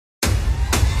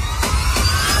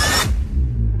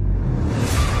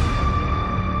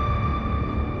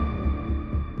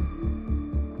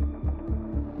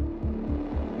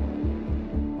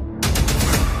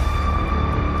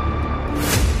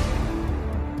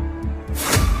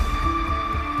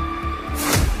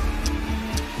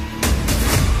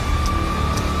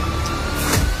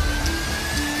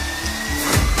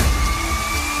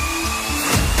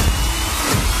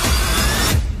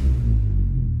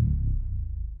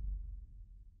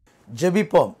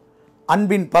ஜெபிப்போம்.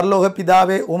 அன்பின் பரலோக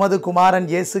பிதாவே, உமது குமாரன்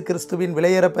இயேசு கிறிஸ்துவின்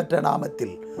விலையேறப்பெற்ற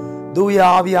நாமத்தில் தூய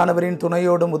ஆவியானவரின்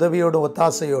துணையோடும் உதவியோடும்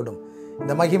ஒத்தாசையோடும்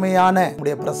இந்த மகிமையான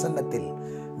உம்முடைய பிரசன்னத்தில்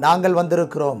நாங்கள்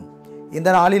வந்திருக்கிறோம். இந்த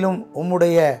நாளிலும்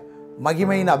உம்முடைய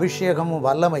மகிமையின் அபிஷேகமும்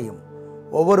வல்லமையும்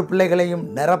ஒவ்வொரு பிள்ளைகளையும்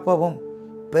நிரப்பவும்,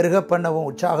 பெருக பண்ணவும்,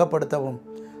 உற்சாகப்படுத்தவும்,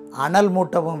 அனல்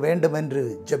மூட்டவும் வேண்டுமென்று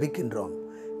ஜெபிக்கின்றோம்.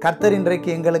 கர்த்தர் இன்றைக்கு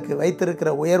எங்களுக்கு வைத்திருக்கிற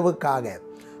உயர்வுக்காக,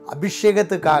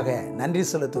 அபிஷேகத்துக்காக நன்றி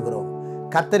செலுத்துகிறோம்.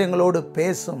 கர்த்தர் எங்களோடு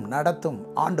பேசும், நடத்தும்,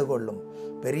 ஆண்டு கொள்ளும்,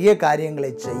 பெரிய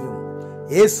காரியங்களை செய்யும்.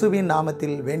 இயேசுவின்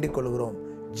நாமத்தில் வேண்டிக் கொள்கிறோம்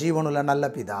ஜீவனுள்ள நல்ல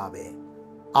பிதாவே,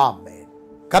 ஆமென்.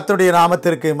 கர்த்தருடைய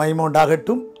நாமத்திற்கு மகிமை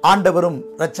உண்டாகட்டும். ஆண்டவரும்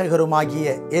இரட்சகருமாகிய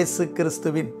இயேசு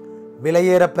கிறிஸ்துவின்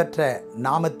விலையேறப்பெற்ற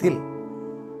நாமத்தில்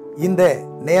இந்த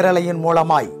நேரலையின்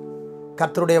மூலமாய்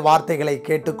கர்த்தருடைய வார்த்தைகளை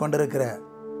கேட்டுக்கொண்டிருக்கிற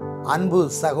அன்பு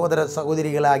சகோதர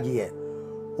சகோதரிகளாகிய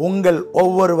உங்கள்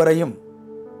ஒவ்வொருவரையும்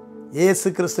இயேசு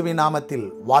கிறிஸ்துவின் நாமத்தில்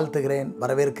வாழ்த்துகிறேன்,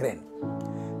 வரவேற்கிறேன்.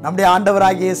 நம்முடைய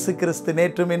ஆண்டவராகிய இயேசு கிறிஸ்து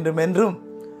நேற்றும் இன்றும் என்றும்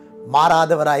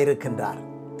மாறாதவராயிருக்கின்றார்.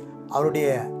 அவருடைய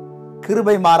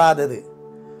கிருபை மாறாதது,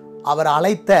 அவர்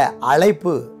அழைத்த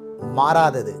அழைப்பு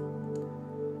மாறாதது.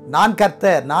 நான்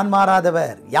கர்த்தர், நான்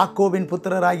மாறாதவர், யாக்கோபின்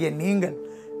புத்திரராகிய நீங்கள்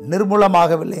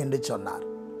நிர்மூலமாகவில்லை என்று சொன்னார்.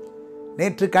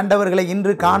 நேற்று கண்டவர்களை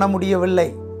இன்று காண முடியவில்லை.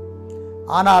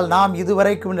 ஆனால் நாம்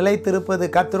இதுவரைக்கும் நிலைத்திருப்பது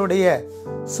கர்த்தருடைய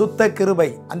சுத்த கிருபை.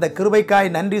 அந்த கிருபைக்காய்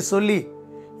நன்றி சொல்லி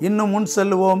இன்னும் முன்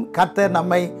செல்லுவோம். கர்த்தர்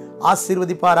நம்மை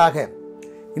ஆசீர்வதிப்பாராக.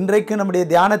 இன்றைக்கு நம்முடைய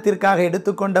தியானத்திற்காக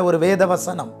எடுத்துக்கொண்ட ஒரு வேத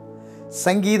வசனம்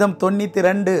சங்கீதம்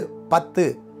 92:10.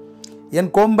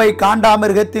 என் கொம்பை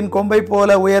காண்டாமிருகத்தின் கொம்பை போல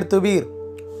உயர்த்துவீர்,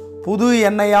 புது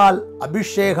எண்ணெயால்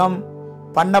அபிஷேகம்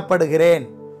பண்ணப்படுகிறேன்.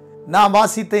 நாம்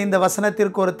வாசித்த இந்த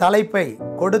வசனத்திற்கு ஒரு தலைப்பை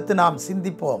கொடுத்து நாம்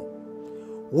சிந்திப்போம்.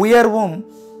 உயர்வும்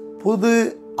புது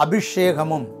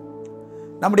அபிஷேகமும்.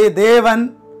 நம்முடைய தேவன்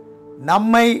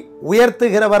நம்மை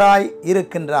உயர்த்துகிறவராய்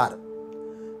இருக்கின்றார்.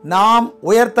 நாம்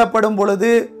உயர்த்தப்படும்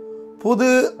பொழுது புது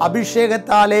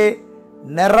அபிஷேகத்தாலே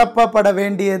நிரப்பப்பட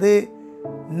வேண்டியது,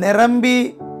 நிரம்பி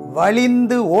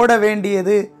வழிந்து ஓட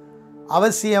வேண்டியது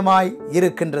அவசியமாய்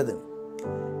இருக்கின்றது.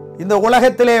 இந்த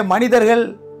உலகத்திலே மனிதர்கள்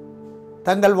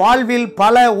தங்கள் வாழ்வில்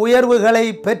பல உயர்வுகளை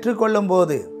பெற்றுக்கொள்ளும்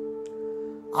போது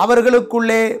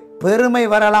அவர்களுக்குள்ளே பெருமை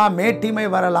வரலாம், மேட்டிமை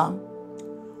வரலாம்.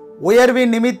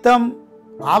 உயர்வின் நிமித்தம்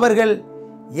அவர்கள்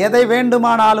எதை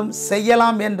வேண்டுமானாலும்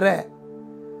செய்யலாம் என்ற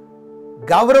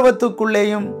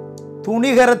கௌரவத்துக்குள்ளேயும்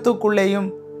துணிகரத்துக்குள்ளேயும்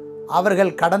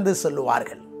அவர்கள் கடந்து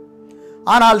செல்லுவார்கள்.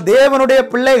 ஆனால் தேவனுடைய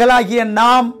பிள்ளைகளாகிய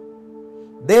நாம்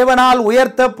தேவனால்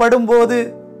உயர்த்தப்படும் போது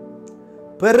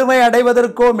பெருமை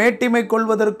அடைவதற்கோ மேட்டிமை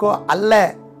கொள்வதற்கோ அல்ல.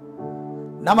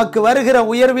 நமக்கு வருகிற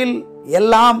உயர்வில்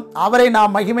எல்லாம் அவரை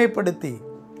நாம் மகிமைப்படுத்தி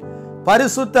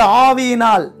பரிசுத்த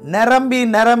ஆவியினால் நிரம்பி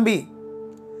நிரம்பி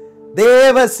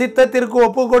தேவ சித்தத்திற்கு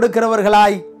ஒப்பு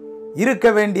கொடுக்கிறவர்களாய் இருக்க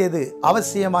வேண்டியது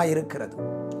அவசியமாய் இருக்கிறது.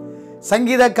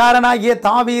 சங்கீதக்காரனாகிய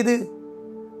தாவீது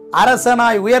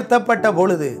அரசனாய் உயர்த்தப்பட்ட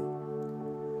பொழுது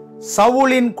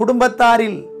சவுலின்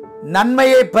குடும்பத்தாரில்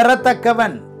நன்மையை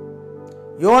பெறத்தக்கவன்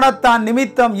யோனத்தான்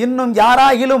நிமித்தம் இன்னும்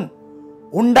யாராகிலும்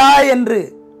உண்டா என்று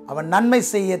அவன் நன்மை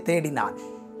செய்ய தேடினான்.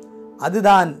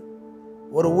 அதுதான்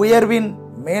ஒரு உயர்வின்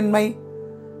மேன்மை.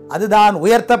 அதுதான்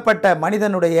உயர்த்தப்பட்ட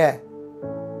மனிதனுடைய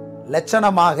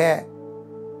லட்சணமாக,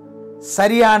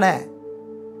 சரியான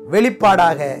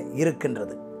வெளிப்பாடாக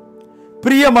இருக்கின்றது.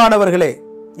 பிரியமானவர்களே,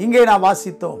 இங்கே நாம்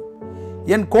வாசித்தோம்,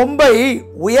 என் கொம்பை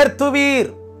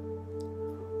உயர்த்துவீர்.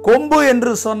 கொம்பு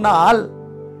என்று சொன்னால்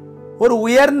ஒரு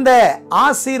உயர்ந்த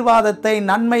ஆசீர்வாதத்தை,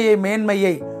 நன்மையை,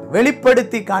 மேன்மையை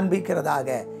வெளிப்படுத்தி காண்பிக்கிறதாக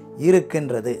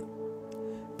இருக்கின்றது.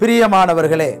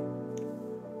 பிரியமானவர்களே,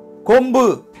 கொம்பு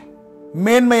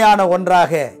மேன்மையான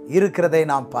ஒன்றாக இருக்கிறதை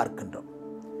நாம் பார்க்கின்றோம்.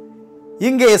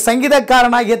 இங்கே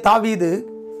சங்கீதக்காரனாகிய தாவீது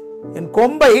என்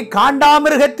கொம்பை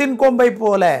காண்டாமிருகத்தின் கொம்பை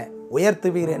போல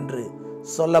உயர்த்துவீர் என்று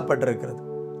சொல்லப்பட்டிருக்கிறது.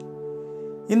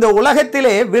 இந்த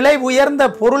உலகத்திலே விலை உயர்ந்த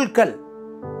பொருட்கள்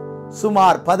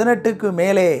சுமார் 18க்கு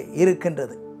மேலே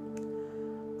இருக்கின்றது.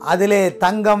 அதிலே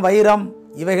தங்கம், வைரம்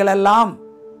இவைகளெல்லாம்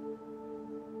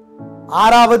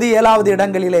 6வது 7வது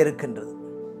இடங்களிலே இருக்கின்றது.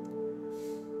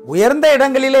 உயர்ந்த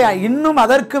இடங்களிலே இன்னும்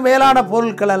அதற்கு மேலான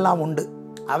பொருட்கள் எல்லாம் உண்டு.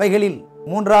 அவைகளில்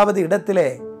 3வது இடத்திலே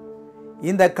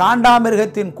இந்த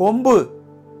காண்டாமிருகத்தின் கொம்பு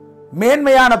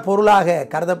மேன்மையான பொருளாக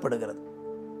கருதப்படுகிறது.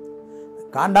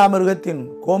 காண்டாமிருகத்தின்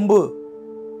கொம்பு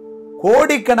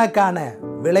கோடிக்கணக்கான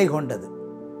விலை கொண்டது.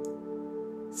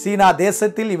 சீனா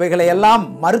தேசத்தில் இவைகளை எல்லாம்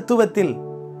மருத்துவத்தில்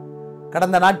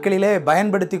கடந்த நாட்களிலே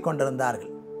பயன்படுத்தி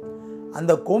கொண்டிருந்தார்கள்.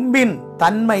 அந்த கொம்பின்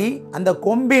தன்மை, அந்த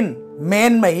கொம்பின்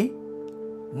மேன்மை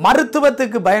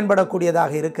மருத்துவத்துக்கு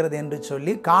பயன்படக்கூடியதாக இருக்கிறது என்று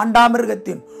சொல்லி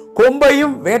காண்டாமிருகத்தின்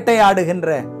கொம்பையும் வேட்டையாடுகின்ற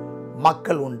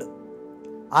மக்கள் உண்டு.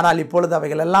 ஆனால் இப்பொழுது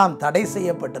அவைகள் எல்லாம் தடை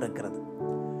செய்யப்பட்டிருக்கிறது.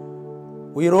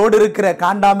 உயிரோடு இருக்கிற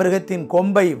காண்டாமிருகத்தின்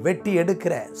கொம்பை வெட்டி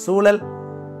எடுக்கிற சூழல்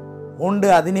உண்டு.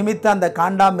 அது நிமித்தம் அந்த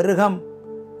காண்டாமிருகம்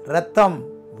இரத்தம்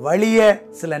வழிய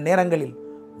சில நேரங்களில்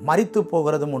மரித்து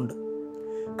போகிறதும் உண்டு.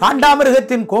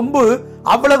 காண்டாமிருகத்தின் கொம்பு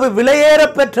அவ்வளவு விலையேற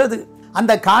பெற்றது.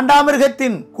 அந்த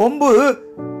காண்டாமிருகத்தின் கொம்பு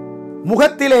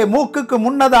முகத்திலே மூக்குக்கு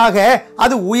முன்னதாக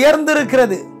அது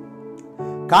உயர்ந்திருக்கிறது.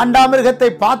 காண்டாமிருகத்தை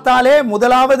பார்த்தாலே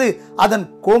முதலாவது அதன்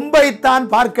கொம்பைத்தான்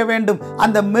பார்க்க வேண்டும்.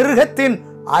 அந்த மிருகத்தின்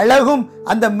அழகும்,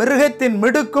 அந்த மிருகத்தின்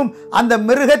மிடுக்கும், அந்த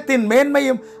மிருகத்தின்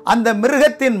மேன்மையும், அந்த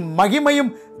மிருகத்தின்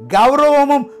மகிமையும்,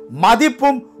 கௌரவமும்,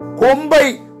 மதிப்பும் கொம்பை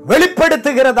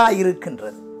வெளிப்படுத்துகிறதா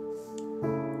இருக்கின்றது.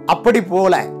 அப்படி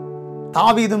போல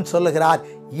தாவீதும் சொல்லுகிறார்,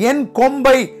 என்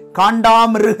கொம்பை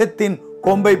காண்டாமிருகத்தின்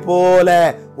கொம்பை போல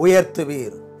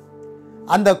உயர்த்துவீர்.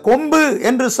 அந்த கொம்பு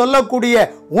என்று சொல்லக்கூடிய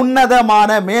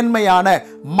உன்னதமான, மேன்மையான,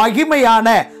 மகிமையான,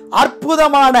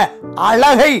 அற்புதமான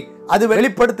அழகை அது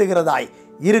வெளிப்படுத்துகிறதாய்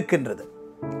இருக்கின்றது.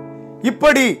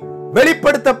 இப்படி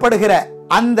வெளிப்படுத்தப்படுகிற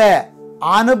அந்த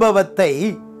அனுபவத்தை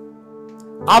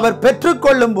அவர்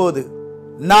பெற்றுக்கொள்ளும் போது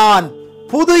நான்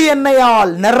புது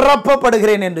எண்ணெயால்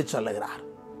நிரப்பப்படுகிறேன் என்று சொல்லுகிறார்.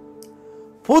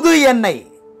 புது எண்ணெய்,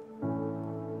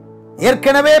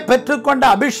 ஏற்கனவே பெற்றுக்கொண்ட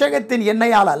அபிஷேகத்தின்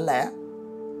எண்ணெயால் அல்ல,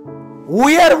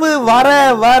 உயர்வு வர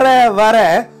வர வர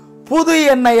புது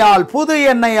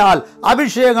எண்ணெயால்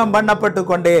அபிஷேகம் பண்ணப்பட்டு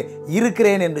கொண்டே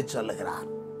இருக்கிறேன் என்று சொல்லுகிறார்.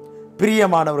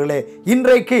 பிரியமானவர்களே,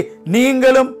 இன்றைக்கு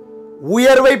நீங்களும்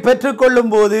உயர்வை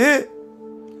பெற்றுக்கொள்ளும் போது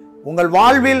உங்கள்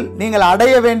வாழ்வில் நீங்கள்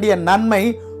அடைய வேண்டிய நன்மை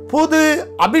புது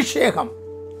அபிஷேகம்.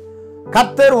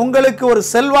 கர்த்தர் உங்களுக்கு ஒரு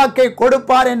செல்வாக்கை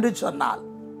கொடுப்பார் என்று சொன்னால்,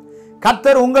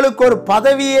 கர்த்தர் உங்களுக்கு ஒரு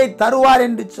பதவியை தருவார்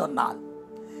என்று சொன்னால்,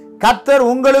 கர்த்தர்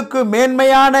உங்களுக்கு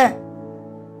மேன்மையான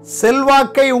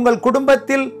செல்வாக்கை உங்கள்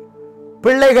குடும்பத்தில்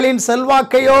பிள்ளைகளின்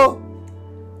செல்வாக்கையோ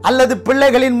அல்லது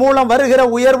பிள்ளைகளின் மூலம் வருகிற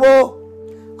உயர்வோ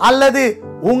அல்லது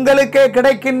உங்களுக்கே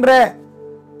கிடைக்கின்ற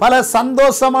பல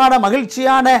சந்தோஷமான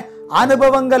மகிழ்ச்சியான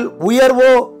அனுபவங்கள்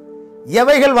உயர்வோ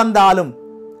எவைகள் வந்தாலும்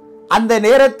அந்த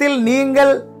நேரத்தில்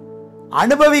நீங்கள்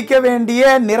அனுபவிக்க வேண்டிய,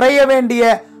 நிறைய வேண்டிய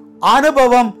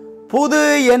அனுபவம் புது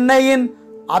எண்ணெயின்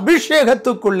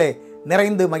அபிஷேகத்துக்குள்ளே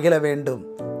நிறைந்து மகிழ வேண்டும்.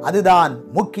 அதுதான்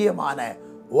முக்கியமான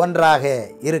ஒன்றாக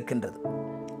இருக்கின்றது.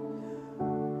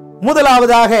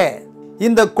 முதலாவதாக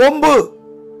இந்த கொம்பு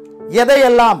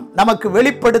எதையெல்லாம் நமக்கு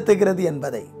வெளிப்படுத்துகிறது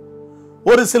என்பதை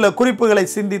ஒரு சில குறிப்புகளை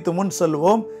சிந்தித்து முன்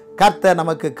சொல்வோம். கர்த்தர்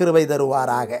நமக்கு கிருபை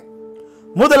தருவாராக.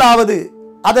 முதலாவது,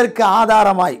 அதற்கு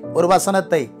ஆதாரமாய் ஒரு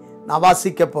வசனத்தை நாம்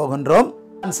வாசிக்க போகின்றோம்.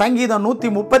 சங்கீதம்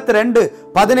 132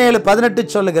 17 18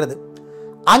 சொல்லுகிறது,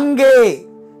 அங்கே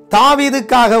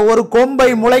தாவீதுக்காக ஒரு கொம்பை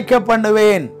முளைக்க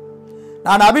பண்ணுவேன்,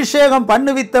 நான் அபிஷேகம்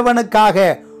பண்ணுவித்தவனுக்காக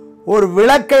ஒரு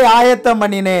விளக்கை ஆயத்தம்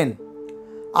பண்ணினேன்,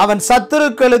 அவன்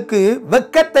சத்துருக்களுக்கு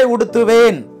வெட்கத்தை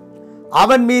உடுத்துவேன்,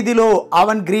 அவன் மீதிலோ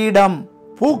அவன் கிரீடம்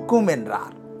பூக்கும்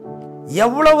என்றார்.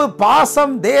 எவ்வளவு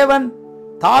பாசம் தேவன்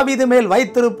தாவீது மேல்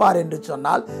வைத்திருப்பார் என்று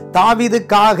சொன்னால்,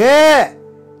 தாவீதுக்காக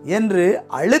என்று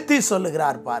அழுத்தி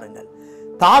சொல்லுகிறார். பாருங்கள்,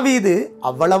 தாவீது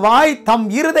அவ்வளவாய் தம்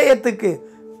இருதயத்துக்கு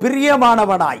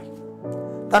பிரியமானவனாய்,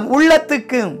 தன்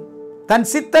உள்ளத்துக்கும் தன்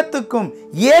சித்தத்துக்கும்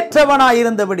ஏற்றவனாய்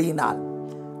இருந்தபடியினால்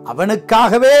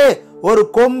அவனுக்காகவே ஒரு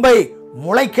கொம்பை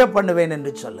முளைக்க பண்ணுவேன்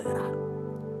என்று சொல்லுகிறார்.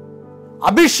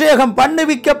 அபிஷேகம்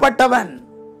பண்ணுவிக்கப்பட்டவன்,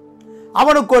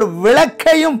 அவனுக்கு ஒரு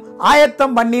விளக்கையும்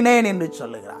ஆயத்தம் பண்ணினேன் என்று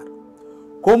சொல்லுகிறார்.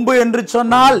 கொம்பு என்று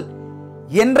சொன்னால்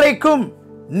என்றைக்கும்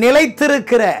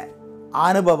நிலைத்திருக்கிற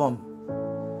அனுபவம்.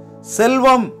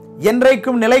 செல்வம்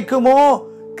என்றைக்கும் நிலைக்குமோ,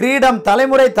 கிரீடம்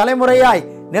தலைமுறை தலைமுறையாய்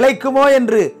நிலைக்குமோ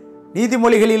என்று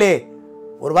நீதிமொழிகளிலே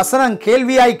ஒரு வசனம்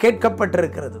கேள்வியாய்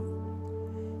கேட்கப்பட்டிருக்கிறது.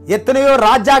 எத்தனையோ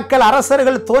ராஜாக்கள்,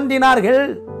 அரசர்கள் தோன்றினார்கள்.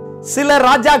 சில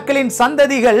ராஜாக்களின்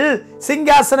சந்ததிகள்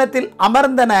சிங்காசனத்தில்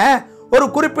அமர்ந்தன. ஒரு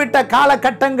குறிப்பிட்ட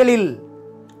காலகட்டங்களில்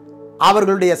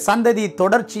அவர்களுடைய சந்ததி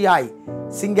தொடர்ச்சியாய்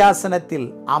சிங்காசனத்தில்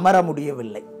அமர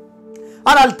முடியவில்லை.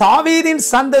 ஆனால் தாவீதின்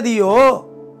சந்ததியோ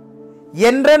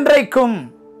என்றென்றைக்கும்,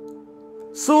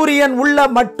 சூரியன் உள்ள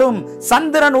மட்டும்,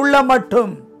 சந்திரன் உள்ள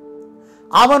மட்டும்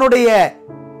அவனுடைய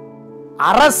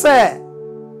அரச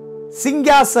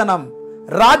சிங்காசனம்,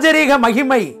 ராஜரீக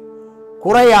மகிமை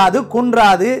குறையாது,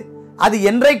 குன்றாது, அது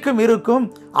என்றைக்கும் இருக்கும்.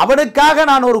 அவனுக்காக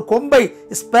நான் ஒரு கொம்பை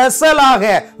ஸ்பெஷலாக,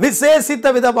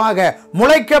 விசேஷித்த விதமாக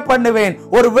முளைக்க பண்ணுவேன்,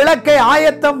 ஒரு விளக்கை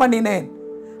ஆயத்தம் பண்ணினேன்,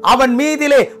 அவன்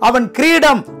மீதிலே அவன்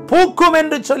கிரீடம் பூக்கும்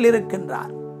என்று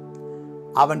சொல்லியிருக்கின்றார்.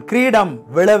 அவன் கிரீடம்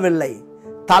விழவில்லை,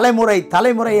 தலைமுறை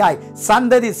தலைமுறையாய்,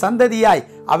 சந்ததி சந்ததியாய்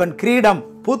அவன் கிரீடம்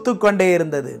பூத்துக்கொண்டே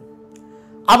இருந்தது.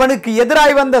 அவனுக்கு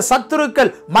எதிராய் வந்த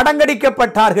சத்துருக்கள்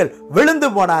மடங்கடிக்கப்பட்டார்கள், விழுந்து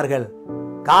போனார்கள்.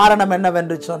 காரணம்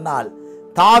என்னவென்று சொன்னால்,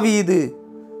 தாவீது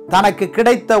தனக்கு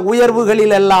கிடைத்த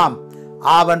உயர்வுகளில் எல்லாம்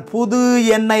அவன் புது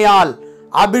எண்ணெயால்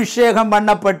அபிஷேகம்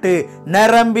பண்ணப்பட்டு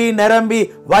நிரம்பி நிரம்பி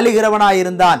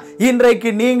வழிகிறவனாயிருந்தான். இன்றைக்கு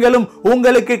நீங்களும்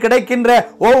உங்களுக்கு கிடைக்கின்ற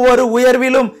ஒவ்வொரு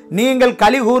உயர்விலும் நீங்கள்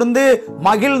கலிகூர்ந்து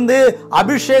மகிழ்ந்து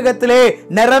அபிஷேகத்திலே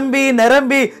நிரம்பி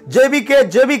நிரம்பி ஜெபிக்க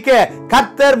ஜெபிக்க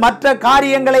கர்த்தர் மற்ற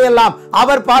காரியங்களை எல்லாம்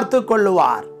அவர் பார்த்து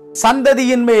கொள்ளுவார்.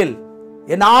 சந்ததியின் மேல்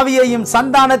என் ஆவியையும்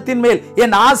சந்தானத்தின் மேல்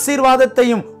என்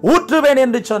ஆசீர்வாதத்தையும் ஊற்றுவேன்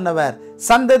என்று சொன்னவர்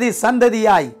சந்ததி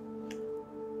சந்ததியாய்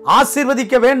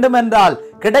ஆசீர்வதிக்க வேண்டும் என்றால்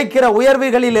கிடைக்கிற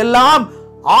உயர்வுகளில் எல்லாம்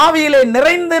ஆவியிலே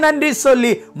நிறைந்து நன்றி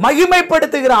சொல்லி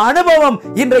மகிமைப்படுத்துகிற அனுபவம்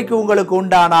இன்றைக்கு உங்களுக்கு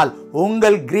உண்டானால்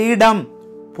உங்கள் கிரீடம்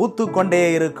பூத்துக்கொண்டே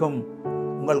இருக்கும்,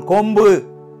 உங்கள் கொம்பு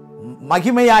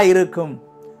மகிமையாய் இருக்கும்.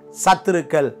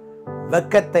 சத்துருக்கள்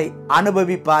வெட்கத்தை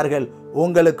அனுபவிப்பார்கள்.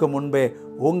 உங்களுக்கு முன்பே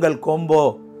உங்கள் கொம்போ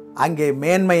அங்கே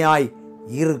மேன்மையாய்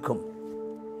இருக்கும்.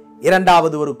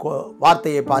 இரண்டாவது ஒரு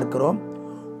வார்த்தையை பார்க்கிறோம்.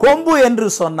 கொம்பு என்று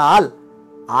சொன்னால்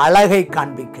அழகை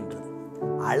காண்பிக்கின்றது.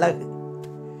 அழகு.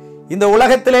 இந்த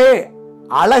உலகத்திலே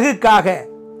அழகுக்காக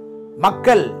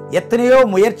மக்கள் எத்தனையோ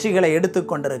முயற்சிகளை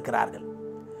எடுத்துக்கொண்டிருக்கிறார்கள்.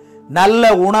 நல்ல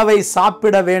உணவை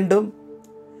சாப்பிட வேண்டும்,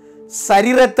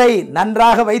 சரீரத்தை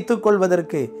நன்றாக வைத்துக்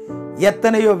கொள்வதற்கு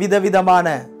எத்தனையோ விதவிதமான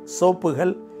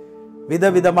சோப்புகள்,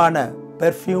 விதவிதமான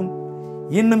பெர்ஃப்யூம்,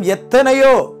 இன்னும்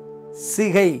எத்தனையோ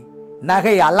சிகை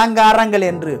நகை அலங்காரங்கள்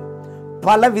என்று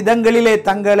பல விதங்களிலே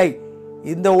தங்களை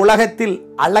இந்த உலகத்தில்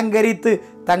அலங்கரித்து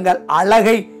தங்கள்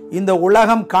அழகை இந்த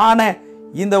உலகம் காண,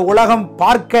 இந்த உலகம்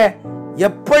பார்க்க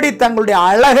எப்படி தங்களுடைய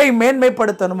அழகை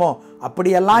மேன்மைப்படுத்தணுமோ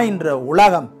அப்படியெல்லாம் இன்ற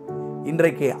உலகம்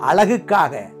இன்றைக்கு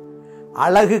அழகுக்காக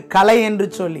அழகு கலை என்று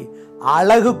சொல்லி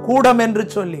அழகு கூடம் என்று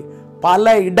சொல்லி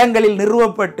பல இடங்களில்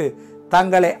நிறுவப்பட்டு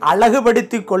தங்களை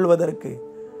அழகுபடுத்திக் கொள்வதற்கு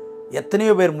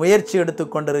எத்தனையோ பேர் முயற்சி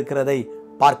எடுத்துக் கொண்டிருக்கிறதை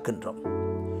பார்க்கின்றோம்.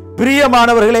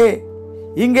 பிரியமானவர்களே,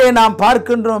 இங்கே நாம்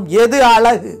பார்க்கின்றோம் எது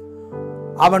அழகு?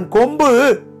 அவன் கொம்பு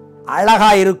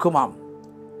அழகாயிருக்குமாம்.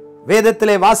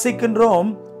 வேதத்திலே வாசிக்கின்றோம்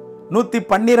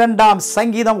 112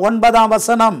 சங்கீதம்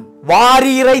 9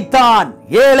 வாரி இறைத்தான்,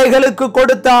 ஏழைகளுக்கு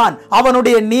கொடுத்தான்,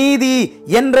 அவனுடைய நீதி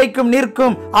என்றைக்கும்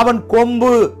நிற்கும், அவன்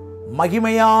கொம்பு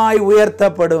மகிமையாய்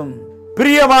உயர்த்தப்படும்.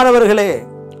 பிரியமானவர்களே,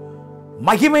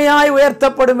 மகிமையாய்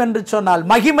உயர்த்தப்படும் என்று சொன்னால்,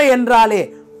 மகிமை என்றாலே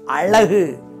அழகு,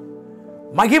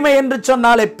 மகிமை என்று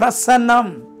சொன்னாலே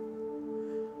பிரசன்னம்,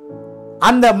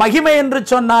 அந்த மகிமை என்று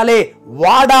சொன்னாலே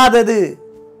வாடாதது,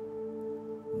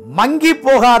 மங்கி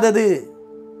போகாதது,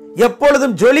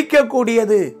 எப்பொழுதும்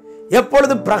ஜொலிக்கக்கூடியது,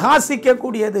 எப்பொழுதும்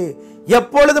பிரகாசிக்கக்கூடியது,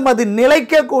 எப்பொழுதும் அது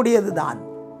நிலைக்கக்கூடியது தான்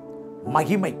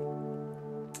மகிமை.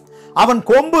 அவன்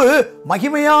கொம்பு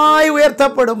மகிமையாய்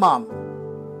உயர்த்தப்படுமாம்.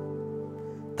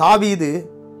 தாவீது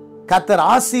கர்த்தர்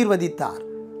ஆசீர்வதித்தார்.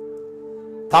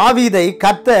 தாவீதை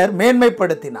கர்த்தர்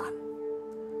மேன்மைப்படுத்தினான்.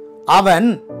 அவன்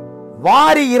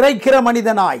வாரி இறைக்கிற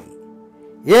மனிதனாய்,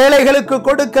 ஏழைகளுக்கு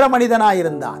கொடுக்கிற மனிதனாய்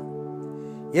இருந்தான்.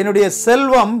 என்னுடைய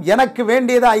செல்வம் எனக்கு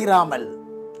வேண்டியதாயிராமல்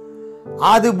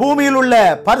அது பூமியில் உள்ள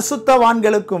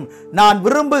பரிசுத்தவான்களுக்கும் நான்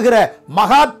விரும்புகிற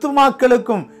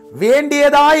மகாத்துமாக்களுக்கும்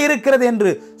வேண்டியதாய் இருக்கிறது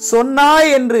என்று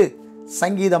சொன்னாய் என்று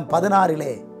சங்கீதம்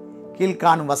 16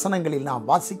 கீழ்காணும் வசனங்களில் நாம்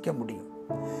வாசிக்க முடியும்.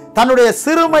 தன்னுடைய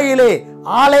சிறுமையிலே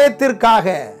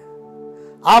ஆலயத்திற்காக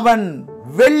அவன்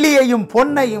வெள்ளியையும்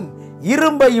பொன்னையும்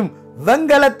இரும்பையும்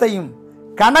வெங்கலத்தையும்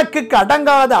கணக்குக்கு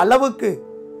அடங்காத அளவுக்கு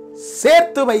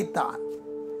சேர்த்து வைத்தான்.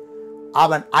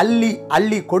 அவன் அள்ளி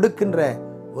அள்ளி கொடுக்கின்ற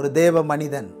ஒரு தேவ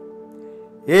மனிதன்.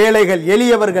 ஏழைகள்,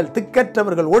 எளியவர்கள்,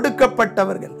 திக்கற்றவர்கள்,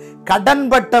 ஒடுக்கப்பட்டவர்கள்,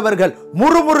 கடன்பட்டவர்கள்,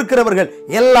 முறுமுறுக்கிறவர்கள்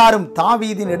எல்லாரும்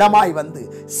தாவீதின் இடமாய் வந்து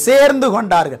சேர்ந்து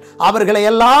கொண்டார்கள். அவர்களை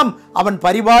எல்லாம் அவன்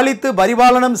பரிபாலித்து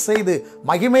பரிபாலனம் செய்து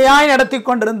மகிமையாய் நடத்தி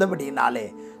கொண்டிருந்தபடியினாலே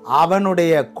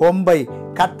அவனுடைய கொம்பை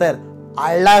கர்த்தர்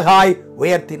அழகாய்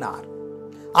உயர்த்தினார்.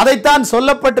 அதைத்தான்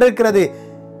சொல்லப்பட்டிருக்கிறது,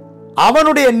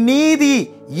 அவனுடைய நீதி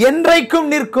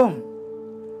என்றைக்கும் நிற்கும்.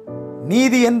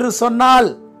 நீதி என்று சொன்னால்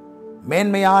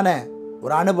மேன்மையான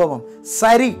ஒரு அனுபவம்.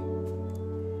 சரி,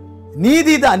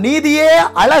 நீதிதான், நீதியே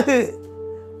அழகு.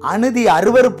 அநீதி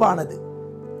அருவருப்பானது.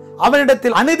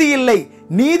 அவனிடத்தில் அநீதி இல்லை,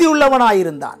 நீதி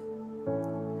உள்ளவனாயிருந்தான்.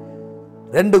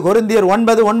 2 கொரிந்தியர்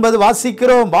 9:9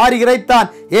 வாசிக்கிறோம். வாரி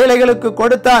இறைத்தான், ஏழைகளுக்கு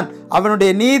கொடுத்தான்,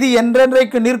 அவனுடைய நீதி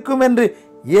என்றென்றைக்கு நிற்கும் என்று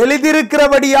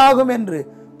எழுதியிருக்கிறபடியாகும் என்று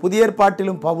புதிய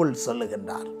ஏற்பாட்டிலும் பவுல்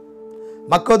சொல்லுகின்றார்.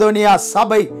 மக்கதோனியா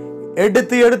சபை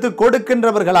எடுத்து எடுத்து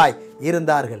கொடுக்கின்றவர்களாய்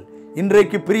இருந்தார்கள்.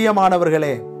 இன்றைக்கு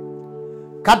பிரியமானவர்களே,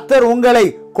 கர்த்தர் உங்களை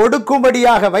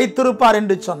கொடுக்கும்படியாக வைத்திருப்பார்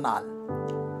என்று சொன்னால்,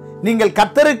 நீங்கள்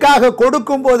கர்த்தருக்காக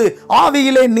கொடுக்கும் போது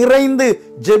ஆவியிலே நிறைந்து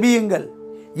ஜெபியுங்கள்.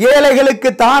 ஏழைகளுக்கு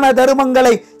தான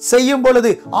தர்மங்களை செய்யும் பொழுது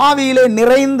ஆவியிலே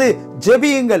நிறைந்து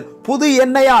ஜெபியுங்கள். புது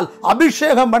எண்ணெயால்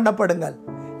அபிஷேகம் பண்ணப்படுங்கள்.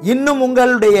 இன்னும்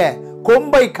உங்களுடைய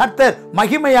கொம்பை கர்த்தர்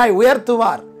மகிமையாய்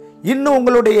உயர்த்துவார். இன்னும்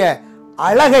உங்களுடைய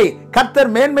அழகை கர்த்தர்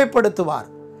மேன்மைப்படுத்துவார்.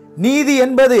 நீதி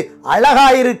என்பது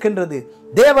அழகாயிருக்கின்றது.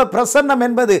 தேவ பிரசன்னம்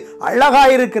என்பது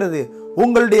அழகாயிருக்கிறது.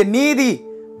 உங்களுடைய நீதி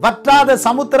வற்றாத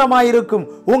சமுத்திரமாயிருக்கும்.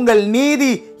 உங்கள்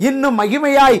நீதி இன்னும்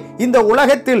மகிமையாய் இந்த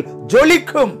உலகத்தில்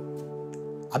ஜொலிக்கும்.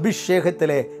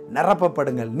 அபிஷேகத்திலே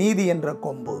நிரப்பப்படுங்கள். நீதி என்ற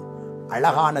கொம்பு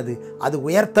அழகானது, அது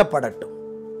உயர்த்தப்படட்டும்.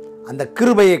 அந்த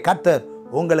கிருபையை கர்த்தர்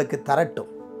உங்களுக்கு தரட்டும்.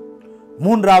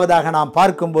 மூன்றாவதாக நாம்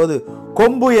பார்க்கும்போது,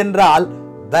 கொம்பு என்றால்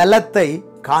பலத்தை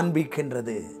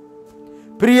காண்பிக்கின்றது.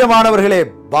 பிரியமானவர்களே,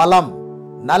 பலம்,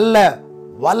 நல்ல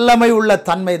வல்லமை உள்ள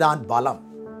தன்மைதான் பலம்.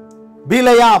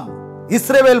 பிலேயாம்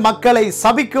இஸ்ரவேல் மக்களை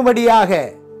சபிக்கும்படியாக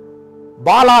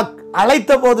பாலாக்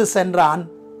அழைத்த போது சென்றான்.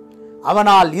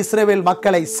 அவனால் இஸ்ரவேல்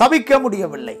மக்களை சபிக்க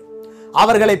முடியவில்லை.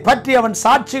 அவர்களை பற்றி அவன்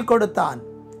சாட்சி கொடுத்தான்.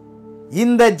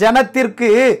 இந்த ஜனத்திற்கு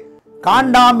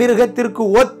காண்டாமிருகத்திற்கு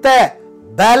ஒத்த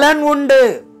பலன் உண்டு.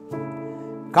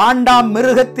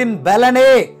 காண்டாமிருகத்தின்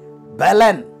பலனே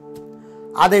பலன்.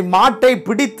 அதை மாட்டை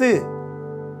பிடித்து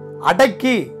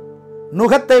அடக்கி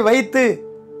நுகத்தை வைத்து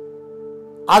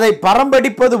அதை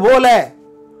பரம்படிப்பது போல,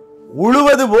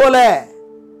 உழுவது போல,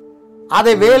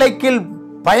 அதை வேலைக்கு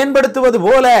பயன்படுத்துவது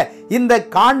போல இந்த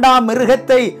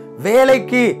காண்டாமிருகத்தை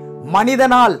வேலைக்கு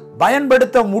மனிதனால்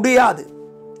பயன்படுத்த முடியாது.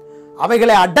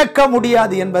 அவைகளை அடக்க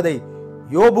முடியாது என்பதை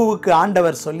யோபுவுக்கு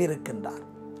ஆண்டவர் சொல்லியிருக்கின்றார்.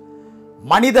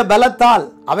 மனித பலத்தால்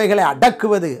அவைகளை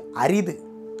அடக்குவது அரிது.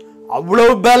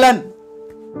 அவ்வளவு பலன்.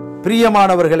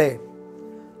 பிரியமானவர்களே,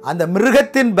 அந்த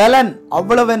மிருகத்தின் பலன்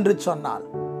அவ்வளவு என்று சொன்னால்,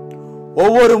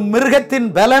 ஒவ்வொரு மிருகத்தின்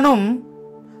பலனும்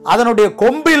அதனுடைய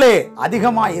கொம்பிலே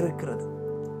அதிகமாக இருக்கிறது.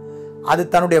 அது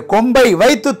தன்னுடைய கொம்பை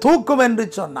வைத்து தூக்கும் என்று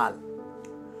சொன்னால்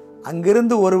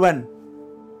அங்கிருந்து ஒருவன்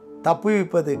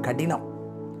தப்புவிப்பது கடினம்.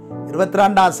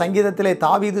 22ஆம் சங்கீதத்திலே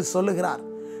தாவீது சொல்லுகிறார்,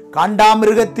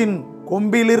 காண்டாமிருகத்தின்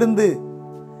கொம்பிலிருந்து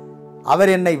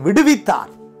அவர் என்னை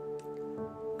விடுவித்தார்.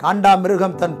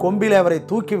 காண்டாமிருகம் தன் கொம்பிலே அவரை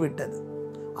தூக்கிவிட்டது.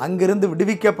 அங்கிருந்து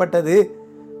விடுவிக்கப்பட்டது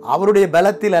அவருடைய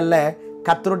பலத்தில் அல்ல,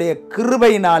 கர்த்தருடைய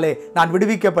கிருபையினாலே நான்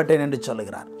விடுவிக்கப்பட்டேன் என்று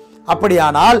சொல்லுகிறார்.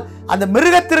 அப்படியானால் அந்த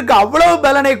மிருகத்திற்கு அவ்வளவு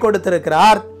பலனை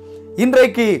கொடுத்திருக்கிறார்.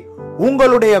 இன்றைக்கு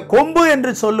உங்களுடைய கொம்பு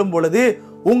என்று சொல்லும் பொழுது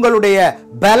உங்களுடைய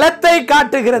பலத்தை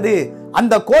காட்டுகிறது.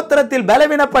 அந்த கோத்திரத்தில்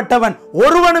பலவீனப்பட்டவன்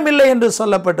ஒருவனும் இல்லை என்று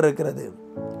சொல்லப்பட்டிருக்கிறது.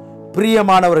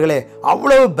 பிரியமானவர்களே,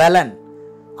 அவ்வளவு பலன்.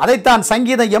 அதைத்தான்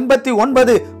சங்கீதம்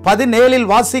 89:17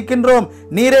 வாசிக்கின்றோம்.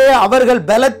 நீரே அவர்கள்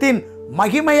பலத்தின்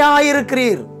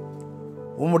மகிமையாயிருக்கிறீர்,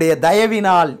 உம்முடைய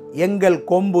தயவினால் எங்கள்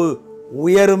கொம்பு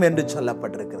உயரும் என்று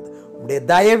சொல்லப்பட்டிருக்கிறது. உம்முடைய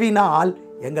தயவினால்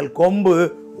எங்கள் கொம்பு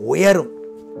உயரும்.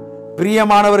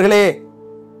 பிரியமானவர்களே,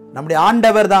 நம்முடைய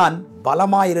ஆண்டவர் தான்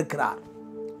பலமாயிருக்கிறார்.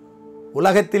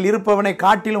 உலகத்தில் இருப்பவனை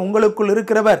காட்டிலும் உங்களுக்குள்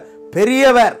இருக்கிறவர்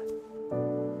பெரியவர்.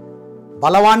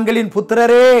 பலவான்களின்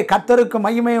புத்திரரே, கர்த்தருக்கு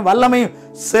மகிமையும் வல்லமையும்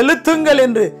செலுத்துங்கள்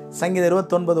என்று சங்கீதம்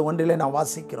 29:1 நாம்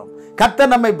வாசிக்கிறோம்.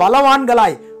 கர்த்தர் நம்மை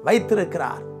பலவான்களாய்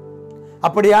வைத்திருக்கிறார்.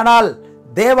 அப்படியானால்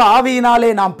தேவ ஆவியினாலே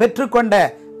நாம் பெற்றுக்கொண்ட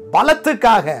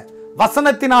பலத்துக்காக,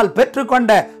 வசனத்தினால்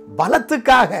பெற்றுக்கொண்ட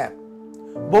பலத்துக்காக,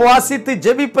 உபவாசித்து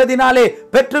ஜெபிப்பதினாலே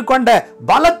பெற்றுக்கொண்ட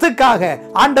பலத்துக்காக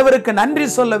ஆண்டவருக்கு நன்றி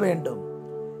சொல்ல வேண்டும்.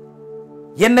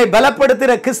 என்னை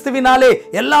பலப்படுத்துகிற கிறிஸ்துவினாலே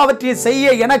எல்லாவற்றையும்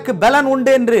செய்ய எனக்கு பலன்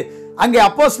உண்டு என்று அங்கே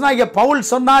அப்போஸ்தலனாகிய பவுல்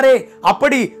சொன்னாரே,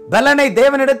 அப்படி பலனை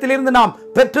தேவனிடத்திலிருந்து நாம்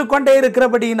பெற்றுக்கொண்டே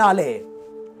இருக்கிறபடியினாலே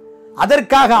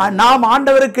அதற்காக நாம்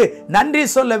ஆண்டவருக்கு நன்றி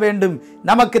சொல்ல வேண்டும்.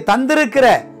 நமக்கு தந்திருக்கிற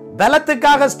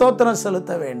பலத்துக்காக ஸ்தோத்திரம்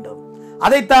செலுத்த வேண்டும்.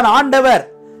 அதைத்தான் ஆண்டவர்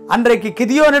அன்றைக்கு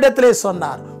கிதியோனிடத்திலே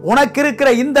சொன்னார், உனக்கு இருக்கிற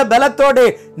இந்த பலத்தோடு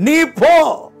நீ போ,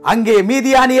 அங்கே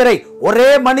மீதியானியரை ஒரே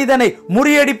மனிதனை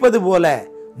முறியடிப்பது போல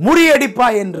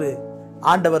முறியடிப்பாய் என்று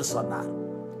ஆண்டவர் சொன்னார்.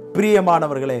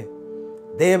 பிரியமானவர்களே,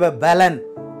 தேவ பலன்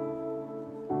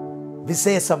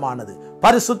விசேஷமானது.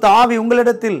 பரிசுத்த ஆவி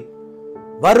உங்களிடத்தில்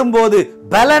வரும்போது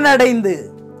பலனடைந்து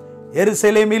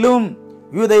எருசலேமிலும்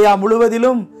யூதேயா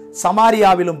முழுவதிலும்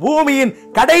சமாரியாவிலும் பூமியின்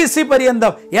கடைசி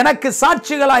பரியந்தம் எனக்கு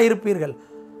சாட்சிகளாய் இருப்பீர்கள்.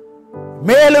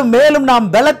 மேலும் மேலும் நாம்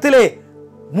பலத்திலே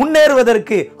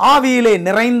முன்னேறுவதற்கு ஆவியிலே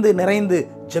நிறைந்து நிறைந்து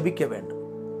ஜெபிக்க வேண்டும்.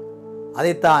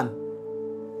 அதைத்தான்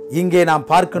இங்கே நாம்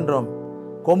பார்க்கின்றோம்.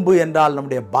 கொம்பு என்றால்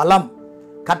நம்முடைய பலம்.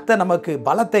 கர்த்தர் நமக்கு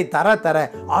பலத்தை தர தர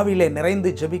ஆவியிலே நிறைந்து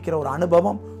ஜெபிக்கிற ஒரு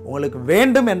அனுபவம் உங்களுக்கு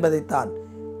வேண்டும் என்பதைத்தான்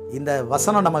இந்த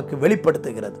வசனம் நமக்கு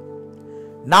வெளிப்படுத்துகிறது.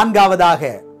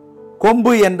 நான்காவதாக,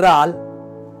 கொம்பு என்றால்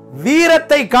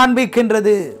வீரத்தை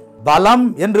காண்பிக்கின்றது. பலம்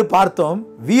என்று பார்த்தோம்,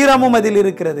 வீரமும் அதில்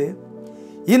இருக்கிறது.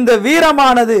 இந்த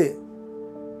வீரமானது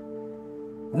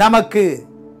நமக்கு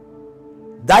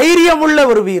தைரியமுள்ள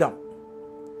ஒரு வீரம்.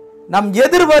 நம்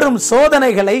எதிர்வரும்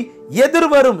சோதனைகளை,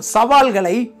 எதிர்வரும்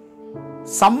சவால்களை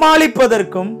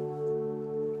சமாளிப்பதற்கும்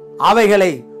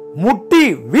அவைகளை முட்டி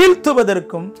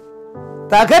வீழ்த்துவதற்கும்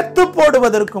தகர்த்து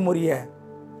போடுவதற்கும் உரிய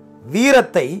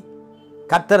வீரத்தை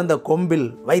கர்த்தர் அந்த கொம்பில்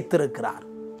வைத்திருக்கிறார்.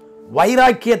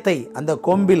 வைராக்கியத்தை அந்த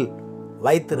கொம்பில்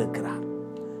வைத்திருக்கிறார்.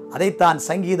 அதைத்தான்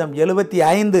சங்கீதம்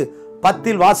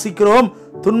 75:10 வாசிக்கிறோம்.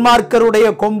 துன்மார்க்கருடைய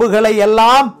கொம்புகளை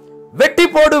எல்லாம் வெட்டி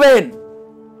போடுவேன்,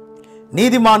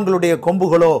 நீதிமான்களுடைய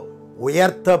கொம்புகளோ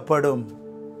உயர்த்தப்படும்.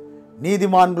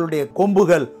 நீதிமான்களுடைய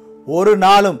கொம்புகள் ஒரு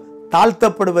நாளும்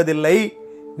தாழ்த்தப்படுவதில்லை.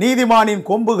 நீதிமானின்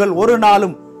கொம்புகள் ஒரு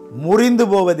நாளும் முறிந்து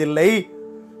போவதில்லை.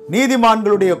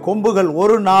 நீதிமான்களுடைய கொம்புகள்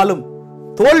ஒரு நாளும்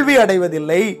தோல்வி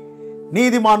அடைவதில்லை.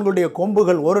 நீதிமான்களுடைய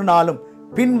கொம்புகள் ஒரு நாளும்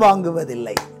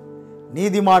பின்வாங்குவதில்லை.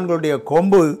 நீதிமான்களுடைய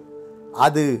கொம்பு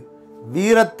அது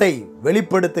வீரத்தை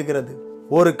வெளிப்படுத்துகிறது.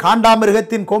 ஒரு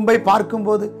காண்டாமிருகத்தின் கொம்பை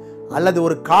பார்க்கும்போது அல்லது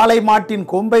ஒரு காளை மாட்டின்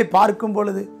கொம்பை பார்க்கும்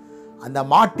பொழுது அந்த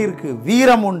மாட்டிற்கு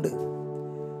வீரம் உண்டு.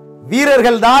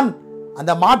 வீரர்கள் தான்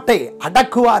அந்த மாட்டை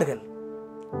அடக்குவார்கள்.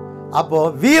 அப்போ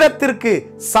வீரத்திற்கு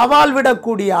சவால்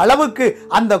விடக்கூடிய அளவுக்கு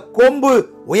அந்த கொம்பு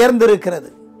உயர்ந்திருக்கிறது.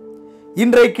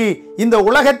 இன்றைக்கு இந்த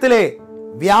உலகத்திலே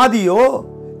வியாதியோ,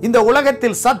 இந்த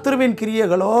உலகத்தில் சத்துருவின்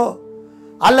கிரியைகளோ,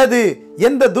 அல்லது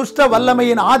எந்த துஷ்ட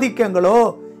வல்லமையின் ஆதிக்கங்களோ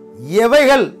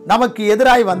எவைகள் நமக்கு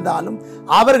எதிராய் வந்தாலும்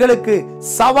அவர்களுக்கு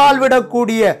சவால்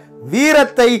விடக்கூடிய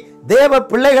வீரத்தை தேவ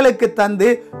பிள்ளைகளுக்கு தந்து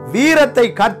வீரத்தை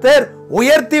கர்த்தர்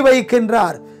உயர்த்தி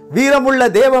வைக்கின்றார். வீரமுள்ள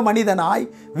தேவ மனிதனாய்,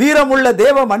 வீரமுள்ள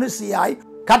தேவ மனுஷியாய்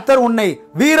கர்த்தர் உன்னை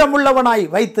வீரமுள்ளவனாய்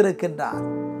வைத்திருக்கின்றார்.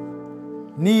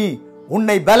 நீ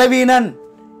உன்னை பலவீனன்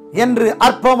என்று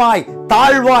அற்பமாய்,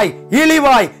 தாழ்வாய்,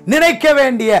 இழிவாய் நினைக்க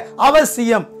வேண்டிய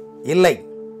அவசியம் இல்லை.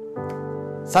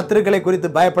 சத்துருக்களை குறித்து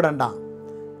பயப்படண்டாம்.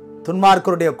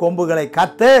 துன்மார்க்கருடைய கொம்புகளை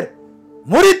கர்த்தர்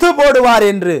முறித்து போடுவார்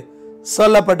என்று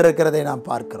சொல்லப்பட்டிருக்கிறதை நாம்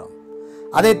பார்க்கிறோம்.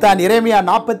 அதைத்தான் எரேமியா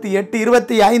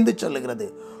 48:25 சொல்லுகிறது.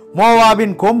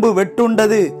 மோவாபின் கொம்பு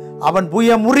வெட்டுண்டது, அவன்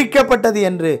புயம் முறிக்கப்பட்டது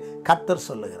என்று கர்த்தர்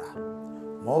சொல்லுகிறார்.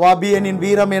 மோவாபியனின்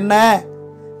வீரம் என்ன?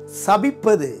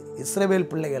 சபிப்பது. இஸ்ரவேல்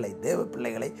பிள்ளைகளை, தேவ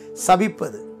பிள்ளைகளை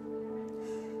சபிப்பது,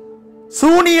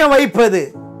 சூனியம் வைப்பது.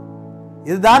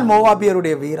 இதுதான்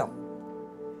மோவாபியருடைய வீரம்.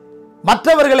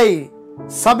 மற்றவர்களை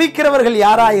சபிக்கிறவர்கள்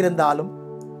யாராயிருந்தாலும்,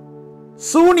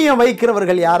 சூனியம்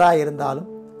வைக்கிறவர்கள் யாராயிருந்தாலும்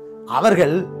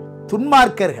அவர்கள்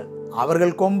துன்மார்க்கர்கள்.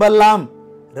 அவர்கள் கொம்பெல்லாம்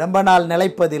ரொம்ப நாள்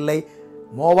நிலைப்பதில்லை.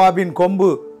 மோவாபின் கொம்பு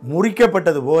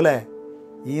முறிக்கப்பட்டது போல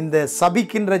இந்த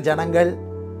சபிக்கின்ற ஜனங்கள்,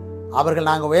 அவர்கள்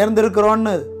நாங்கள்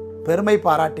உயர்ந்திருக்கிறோன்னு பெருமை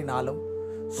பாராட்டினாலும்,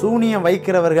 சூனியம்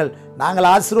வைக்கிறவர்கள் நாங்கள்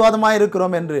ஆசீர்வாதமாக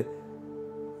இருக்கிறோம் என்று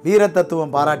வீர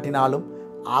தத்துவம் பாராட்டினாலும்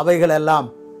அவைகளெல்லாம்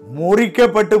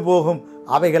முறிக்கப்பட்டு போகும்.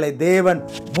 அவைகளை தேவன்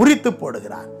முறித்து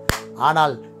போடுகிறார்.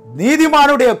 ஆனால்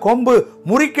நீதிமானுடைய கொம்பு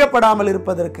முறிக்கப்படாமல்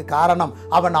இருப்பதற்கு காரணம்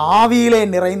அவன் ஆவியிலே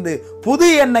நிறைந்து புது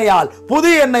எண்ணெயால்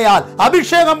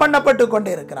அபிஷேகம் பண்ணப்பட்டு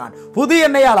கொண்டே இருக்கிறான். புது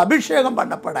எண்ணெயால் அபிஷேகம்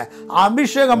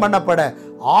பண்ணப்பட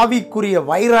ஆவிக்குரிய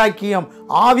வைராக்கியம்,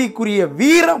 ஆவிக்குரிய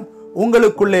வீரம்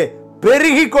உங்களுக்குள்ளே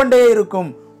பெருகி கொண்டே இருக்கும்,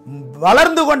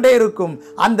 வளர்ந்து கொண்டே இருக்கும்.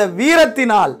 அந்த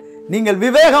வீரத்தினால் நீங்கள்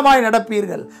விவேகமாய்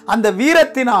நடப்பீர்கள். அந்த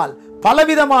வீரத்தினால்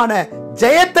பலவிதமான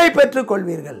ஜெயத்தை பெற்றுக்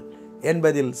கொள்வீர்கள்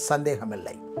என்பதில்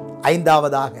சந்தேகமில்லை.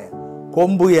 ஐந்தாவதாக,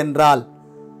 கொம்பு என்றால்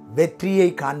வெற்றியை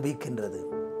காண்பிக்கின்றது.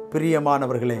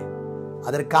 பிரியமானவர்களே,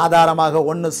 அதற்கு ஆதாரமாக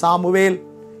 1 சாமுவேல்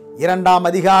 2ஆம்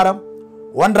அதிகாரம்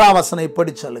 1ஆம் வசனம்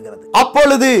இப்படி சொல்லுகிறது.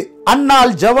 அப்பொழுது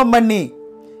அன்னாள் ஜெபம் பண்ணி,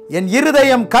 என்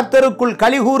இருதயம் கர்த்தருக்குள்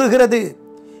களிகூறுகிறது,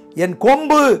 என்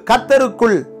கொம்பு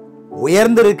கர்த்தருக்குள்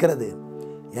உயர்ந்திருக்கிறது,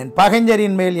 என்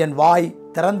பகைஞரின் மேல் என் வாய்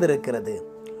திறந்திருக்கிறது,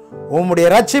 உம்முடைய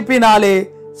ரட்சிப்பினாலே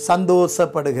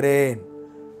சந்தோஷப்படுகிறேன்.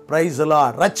 Praise the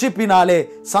Lord. ரட்சிப்பினாலே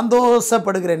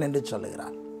சந்தோஷப்படுகிறேன் என்று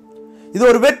சொல்லுகிறார். இது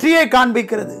ஒரு வெற்றியை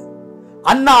காண்பிக்கிறது.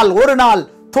 அன்னாள் ஒரு நாள்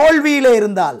தோல்வியிலே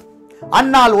இருந்தால்,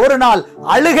 அன்னாள் ஒரு நாள்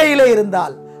அழுகையிலே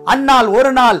இருந்தால், அன்னாள்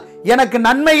ஒரு நாள் எனக்கு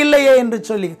நன்மை இல்லையே என்று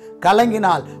சொல்லி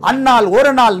கலங்கினால், அன்னாள்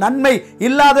ஒரு நாள் நன்மை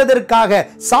இல்லாததற்காக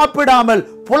சாப்பிடாமல்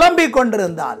புலம்பிக்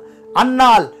கொண்டிருந்தால்,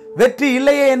 அன்னாள் வெற்றி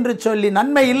இல்லையே என்று சொல்லி,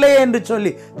 நன்மை இல்லையே என்று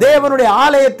சொல்லி தேவனுடைய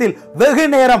ஆலயத்தில் வெகு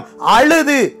நேரம்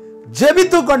அழுது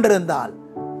ஜெபித்து கொண்டிருந்தால்,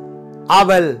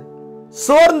 அவள்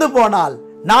சோர்ந்து போனால்,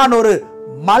 நான் ஒரு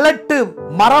மலட்டு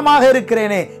மரமாக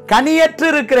இருக்கிறேனே, கனியற்று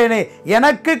இருக்கிறேனே,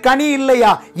 எனக்கு கனி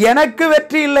இல்லையா, எனக்கு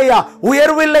வெற்றி இல்லையா,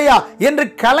 உயர்வு இல்லையா என்று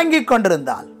கலங்கிக்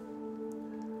கொண்டிருந்தாள்,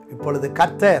 இப்பொழுது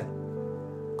கர்த்தர்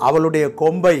அவளுடைய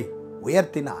கொம்பை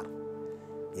உயர்த்தினார்.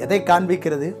 எதை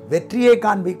காண்பிக்கிறது? வெற்றியை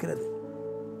காண்பிக்கிறது,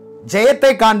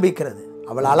 ஜெயத்தை காண்பிக்கிறது.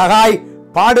 அவள் அழகாய்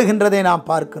பாடுகின்றதை நாம்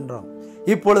பார்க்கின்றோம்.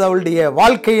 இப்பொழுது அவளுடைய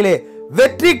வாழ்க்கையிலே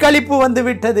வெற்றி களிப்பு வந்து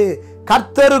விட்டது.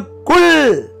 கர்த்தருக்குள்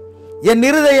என்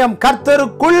இருதயம்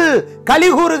கர்த்தருக்குள் களி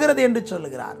கூறுகிறது என்று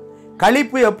சொல்லுகிறார்.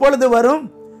 களிப்பு எப்பொழுது வரும்?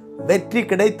 வெற்றி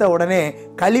கிடைத்த உடனே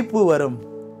களிப்பு வரும்.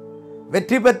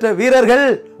 வெற்றி பெற்ற வீரர்கள்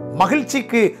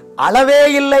மகிழ்ச்சிக்கு அளவே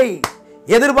இல்லை.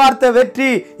 எதிர்பார்த்த வெற்றி,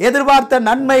 எதிர்பார்த்த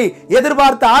நன்மை,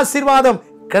 எதிர்பார்த்த ஆசீர்வாதம்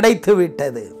கிடைத்து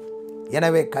விட்டது.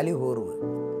 எனவே கலிகூர்வு.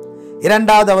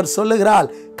 இரண்டாவது அவர் சொல்லுகிறார்,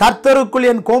 கர்த்தருக்குள்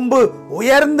என் கொம்பு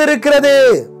உயர்ந்திருக்கிறது.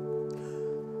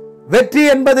 வெற்றி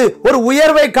என்பது ஒரு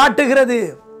உயர்வை காட்டுகிறது.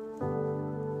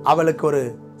 அவளுக்கு ஒரு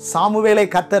சாமுவேலை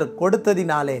கர்த்தர்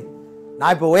கொடுத்ததினாலே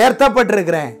நான் இப்ப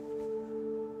உயர்த்தப்பட்டிருக்கிறேன்.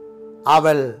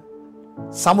 அவள்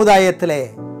சமுதாயத்திலே,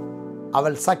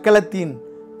 அவள் சக்கலத்தின்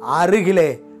அருகிலே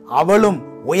அவளும்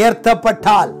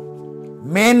உயர்த்தப்பட்டாள்,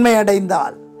 மேன்மை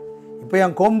அடைந்தாள். இப்ப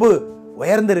என் கொம்பு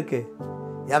உயர்ந்திருக்கு,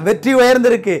 என் வெற்றி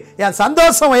உயர்ந்திருக்கு, என்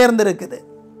சந்தோஷம் உயர்ந்திருக்குது.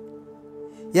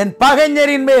 என்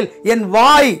பகைஞரின் மேல் என்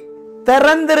வாய்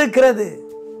திறந்திருக்கிறது.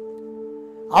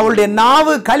 அவளுடைய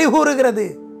நாவு கலிகூறுகிறது.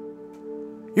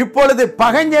 இப்பொழுது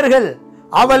பகைஞர்கள்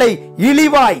அவளை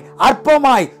இழிவாய்,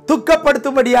 அற்பமாய்,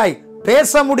 துக்கப்படுத்தும்படியாய்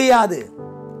பேச முடியாது.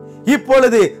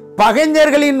 இப்பொழுது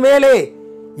பகைஞர்களின் மேலே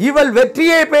இவள்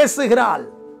வெற்றியை பேசுகிறாள்.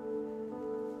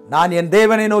 நான் என்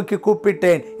தேவனை நோக்கி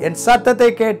கூப்பிட்டேன், என் சத்தத்தை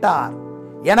கேட்டார்,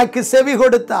 எனக்கு செவி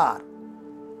கொடுத்தார்,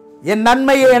 என்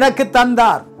நன்மையை எனக்கு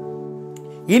தந்தார்.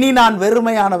 இனி நான்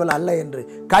வெறுமையானவள் அல்ல என்று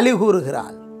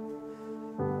கலிகூறுகிறாள்.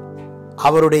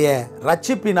 அவருடைய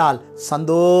ரட்சிப்பினால்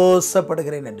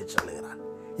சந்தோஷப்படுகிறேன் என்று சொல்லுகிறார்.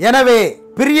 எனவே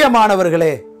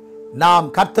பிரியமானவர்களே, நாம்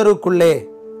கர்த்தருக்குள்ளே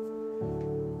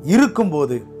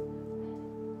இருக்கும்போது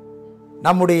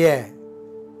நம்முடைய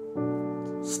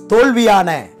தோல்வியான,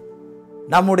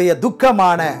 நம்முடைய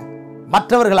துக்கமான,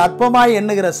 மற்றவர்கள் அற்பமாய்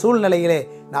எண்ணுகிற சூழ்நிலையிலே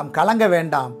நாம் கலங்க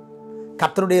வேண்டாம்.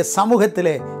 கர்த்தருடைய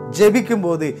சமூகத்திலே ஜெபிக்கும்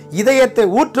போது, இதயத்தை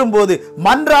ஊற்றும் போது,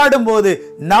 மன்றாடும் போது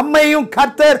நம்மையும்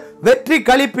கர்த்தர் வெற்றி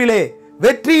களிப்பிலே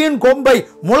வெற்றியின் கொம்பை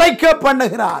முளைக்க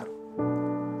பண்ணுகிறார்.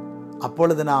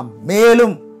 அப்பொழுது நாம்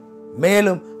மேலும்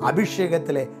மேலும்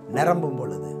அபிஷேகத்திலே நிரம்பும்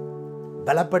பொழுது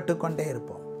பலப்பட்டு கொண்டே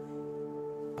இருப்போம்.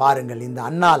 பாருங்கள், இந்த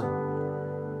அன்னாள்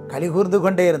கலிகூர்ந்து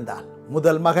கொண்டே இருந்தால்,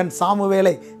 முதல் மகன்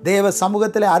சாமுவேலை தேவ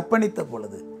சமூகத்திலே அர்ப்பணித்த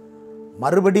பொழுது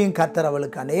மறுபடியும் கர்த்தர்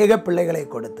அவளுக்கு அநேக பிள்ளைகளை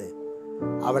கொடுத்து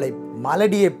அவளை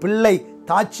மலடியை பிள்ளை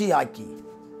தாட்சி ஆக்கி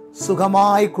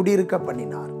சுகமாய் குடியிருக்க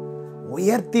பண்ணினார்,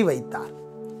 உயர்த்தி வைத்தார்.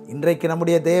 இன்றைக்கு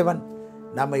நம்முடைய தேவன்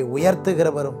நம்மை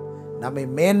உயர்த்துகிறவரும், நம்மை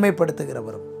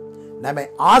மேன்மைப்படுத்துகிறவரும், நம்மை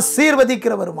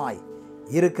ஆசீர்வதிக்கிறவருமாய்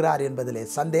இருக்கிறார் என்பதிலே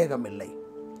சந்தேகம் இல்லை.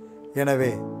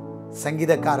 எனவே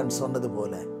சங்கீதக்காரன் சொன்னது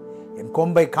போல, என்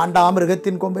கொம்பை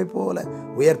காண்டாமிருகத்தின் கொம்பை போல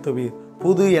உயர்த்துவீர்,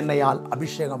 புது எண்ணெயால்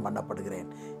அபிஷேகம் பண்ணப்படுகிறேன்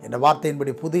என்ற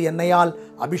வார்த்தையின்படி புது எண்ணெயால்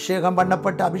அபிஷேகம்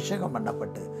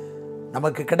பண்ணப்பட்டு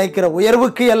நமக்கு கிடைக்கிற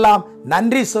உயர்வுக்கு எல்லாம்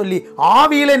நன்றி சொல்லி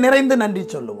ஆவியிலே நிறைந்து நன்றி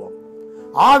சொல்லுவோம்.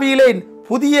 ஆவியிலே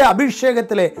புதிய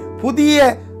அபிஷேகத்திலே, புதிய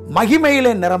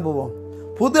மகிமையிலே நிரம்புவோம்.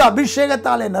 புது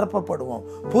அபிஷேகத்தாலே நிரப்பப்படுவோம்,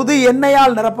 புது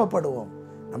எண்ணெயால் நிரப்பப்படுவோம்.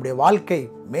 நம்முடைய வாழ்க்கை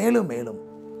மேலும் மேலும்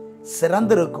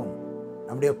சிறந்திருக்கும்.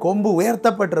 நம்முடைய கொம்பு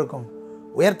உயர்த்தப்பட்டிருக்கும்.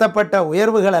 உயர்த்தப்பட்ட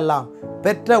உயர்வுகள் எல்லாம்,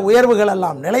 பெற்ற உயர்வுகள்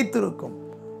எல்லாம் நிலைத்திருக்கும்,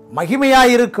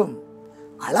 மகிமையாயிருக்கும்,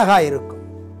 அழகாயிருக்கும்.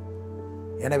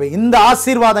 எனவே இந்த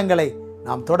ஆசீர்வாதங்களை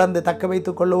நாம் தொடர்ந்து தக்க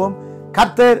வைத்துக் கொள்வோம்.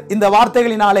 கர்த்தர் இந்த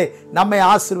வார்த்தைகளினாலே நம்மை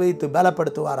ஆசீர்வதித்து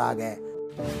பலப்படுத்துவாராக.